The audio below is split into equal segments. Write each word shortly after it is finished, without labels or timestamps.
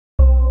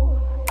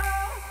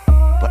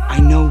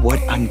what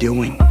I'm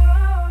doing.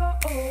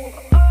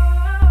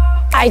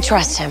 I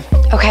trust him,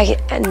 okay?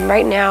 And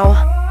right now,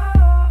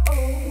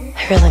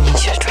 I really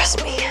need you to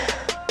trust me.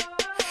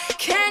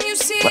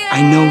 But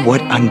I know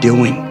what I'm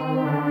doing.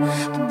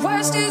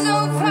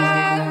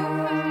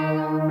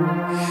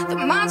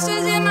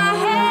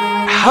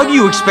 How do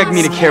you expect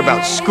me to care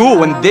about school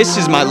when this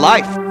is my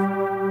life?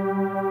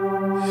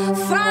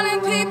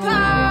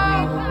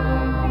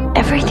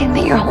 Everything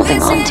that you're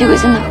holding on to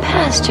is in the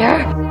past,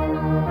 Jared.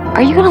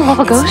 Are you gonna love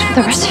a ghost for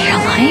the rest of your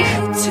life?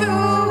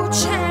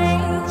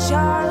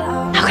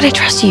 How can I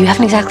trust you? You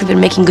haven't exactly been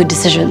making good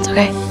decisions,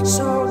 okay?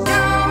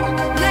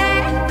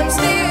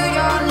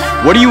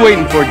 What are you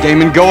waiting for,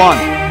 Damon? Go on.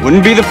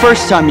 Wouldn't be the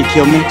first time you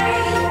killed me.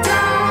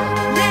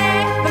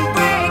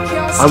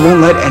 I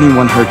won't let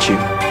anyone hurt you.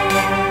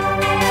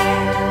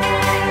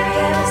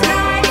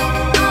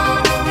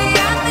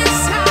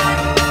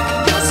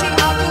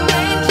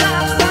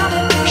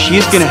 She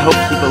is gonna help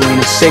keep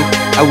Elena safe.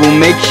 I will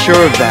make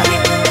sure of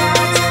that.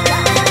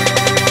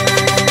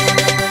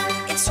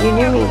 You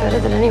knew me better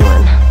than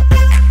anyone.